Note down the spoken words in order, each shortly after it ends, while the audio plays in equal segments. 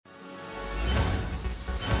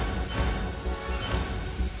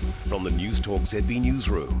From the Newstalk ZB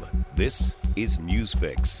Newsroom, this is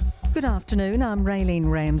Newsfix. Good afternoon, I'm Raylene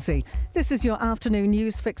Ramsey. This is your afternoon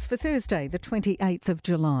news fix for Thursday, the 28th of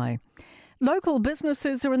July. Local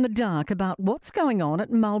businesses are in the dark about what's going on at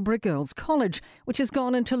Marlborough Girls College, which has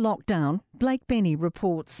gone into lockdown. Blake Benny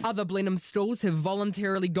reports. Other Blenheim schools have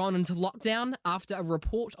voluntarily gone into lockdown after a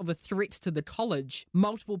report of a threat to the college.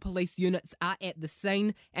 Multiple police units are at the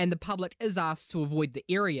scene and the public is asked to avoid the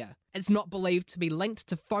area. It's not believed to be linked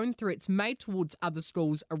to phone threats made towards other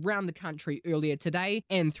schools around the country earlier today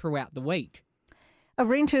and throughout the week. A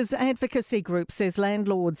renters advocacy group says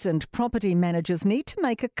landlords and property managers need to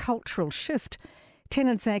make a cultural shift.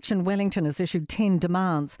 Tenants Action Wellington has issued 10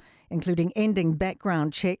 demands, including ending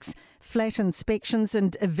background checks, flat inspections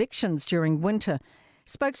and evictions during winter.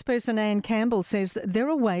 Spokesperson Anne Campbell says that there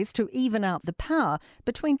are ways to even out the power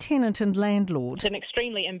between tenant and landlord. It's an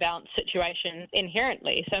extremely imbalanced situation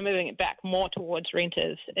inherently, so moving it back more towards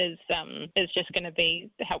renters is just going to be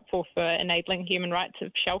helpful for enabling human rights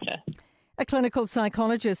of shelter. A clinical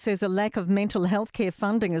psychologist says a lack of mental health care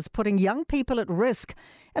funding is putting young people at risk.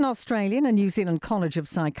 An Australian and New Zealand College of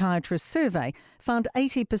Psychiatrists survey found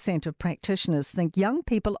 80% of practitioners think young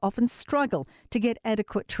people often struggle to get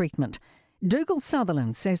adequate treatment. Dougal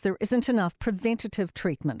Sutherland says there isn't enough preventative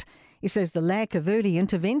treatment. He says the lack of early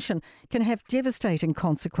intervention can have devastating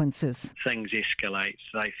consequences. Things escalate,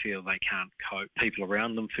 they feel they can't cope. People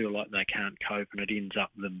around them feel like they can't cope, and it ends up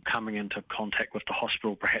them coming into contact with the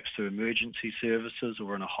hospital, perhaps through emergency services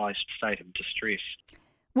or in a high state of distress.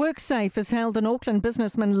 WorkSafe has held an Auckland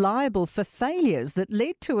businessman liable for failures that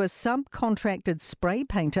led to a subcontracted spray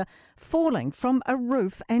painter falling from a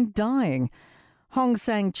roof and dying. Hong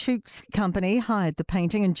Sang Chuk's company hired the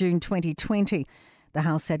painting in June 2020. The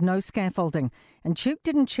house had no scaffolding, and Chuk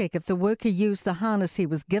didn't check if the worker used the harness he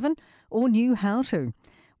was given or knew how to.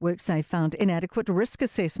 WorkSafe found inadequate risk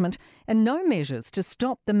assessment and no measures to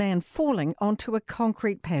stop the man falling onto a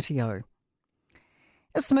concrete patio.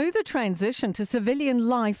 A smoother transition to civilian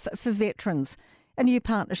life for veterans. A new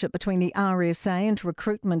partnership between the RSA and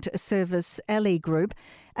recruitment service Ally Group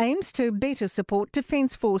aims to better support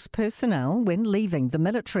Defence Force personnel when leaving the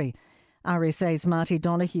military. RSA's Marty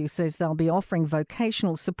Donoghue says they'll be offering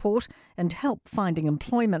vocational support and help finding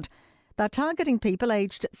employment. They're targeting people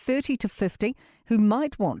aged 30 to 50 who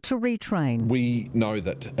might want to retrain. We know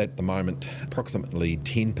that at the moment approximately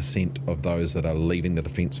 10% of those that are leaving the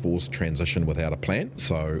Defence Force transition without a plan.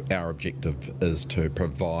 So our objective is to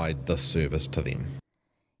provide this service to them.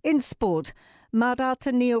 In sport,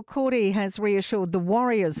 Marata Niokore has reassured the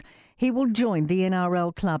Warriors he will join the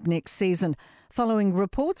NRL club next season. Following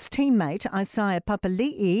reports, teammate Isaiah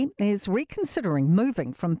Papali'i is reconsidering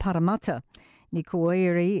moving from Parramatta.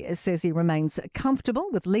 Niokore says he remains comfortable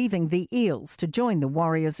with leaving the Eels to join the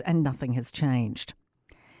Warriors and nothing has changed.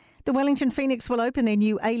 The Wellington Phoenix will open their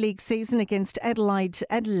new A-League season against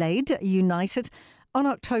Adelaide United on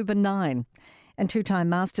October 9. And two-time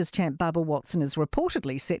Masters champ Bubba Watson is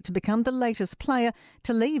reportedly set to become the latest player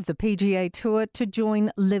to leave the PGA Tour to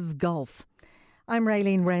join Live Golf. I'm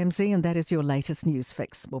Raylene Ramsey and that is your latest news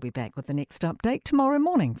fix. We'll be back with the next update tomorrow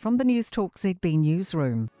morning from the Newstalk ZB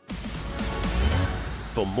Newsroom.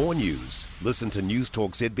 For more news, listen to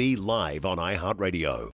Newstalk ZB live on iHeartRadio.